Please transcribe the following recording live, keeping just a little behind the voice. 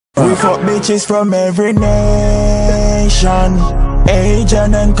We fuck bitches from every nation,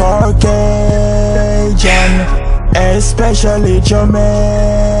 Asian and Caucasian, especially Jamaican,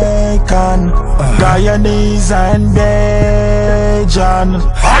 Guyanese and Bajan.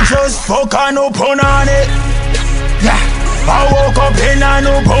 I just fuck and open on it. Yeah, I woke up in and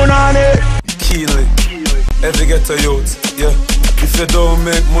open on it. Kill it. Every ghetto youth, yeah. If you don't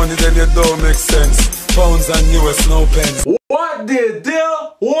make money, then you don't make sense. Pounds and US, no pence. What the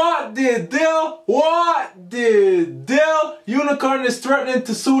deal? What the deal? What the deal? Unicorn is threatening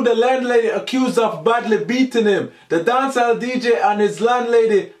to sue the landlady accused of badly beating him. The dancehall DJ and his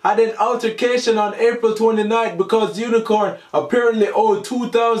landlady had an altercation on April 29th because Unicorn apparently owed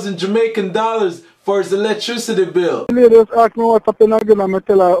 2,000 Jamaican dollars for his electricity bill. The lady just asked me what happened again and I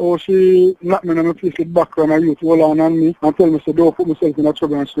tell her how she knocked me in my face with background and youth hold on me and tell me so don't put myself in a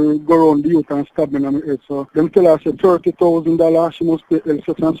trouble and she go around the youth and stab me in my head. So them tell her say $30,000 she must pay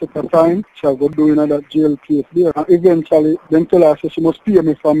such and such a time. She'll go doing that jail case there. And eventually them tell her say she must pay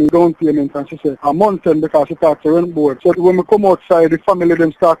me for me down payment and she said a month end because she talked to rent board. So when I come outside the family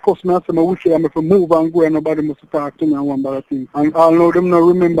them start cuss me and say my wicked and if I move and go and nobody must talk to me and one bad thing. And all know them now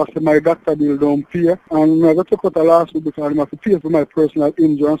remember say my doctor bill don't pay and I got to cut a lawsuit because I have to pay for my personal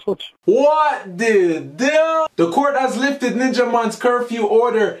injury and such. What the deal? The court has lifted Ninja Man's curfew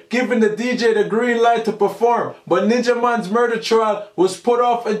order, giving the DJ the green light to perform. But Ninja Man's murder trial was put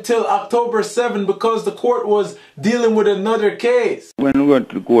off until October 7 because the court was dealing with another case. When we went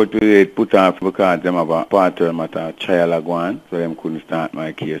to the court today, it put off because them have a part-term at a trial again, so them couldn't start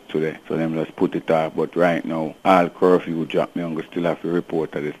my case today. So them just put it off. But right now, all curfew drop me, I'm going to still have to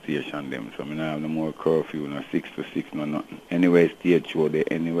report at the station them. So I don't have no more curfew, no 6 to 6, no nothing. Anyway, stage show there,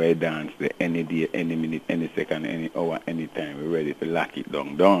 anyway dance there, any day, any minute, any second, any hour, any time. We're ready to lock it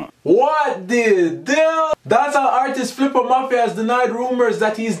down. What the deal? Dancehall artist Flippa Mafia has denied rumors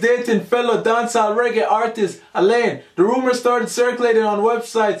that he's dating fellow dancehall reggae artist Alaine. The rumors started circulating on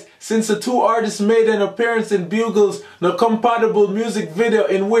websites since the two artists made an appearance in Bugle's No Compatible music video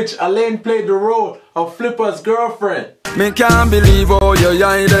in which Alaine played the role of Flippa's girlfriend. Me can't believe how you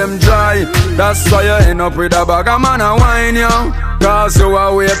eye them dry. That's why you end up with a bag of man and wine, yo. Cause you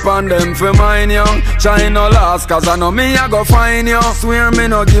a wait on them for mine, yo. Try no last, cause I know me I go find you. Swear me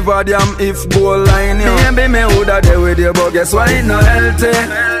no give a damn if bull line, yo. Maybe me woulda there with you, but guess why it no healthy?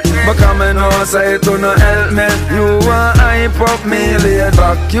 Because me know say it to no help me. You want hype up me, laid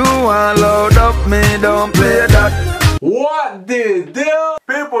back. You want load up me, don't play that. What the deal?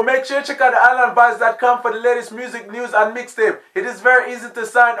 People, make sure you check out the islandvibes.com for the latest music, news and mixtape. It is very easy to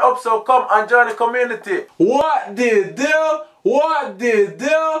sign up, so come and join the community. What the deal? What the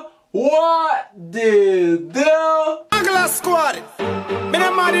deal? What the deal? Moggla squad, me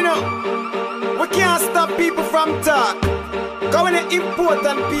not mad enough. We can't stop people from talk. Cause when the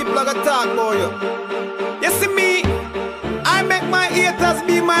important people are gonna talk about you. You see me, I make my haters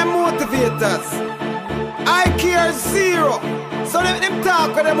be my motivators. I care zero. So let them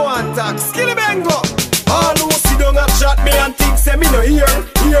talk when they want to talk. Skilly Bengo.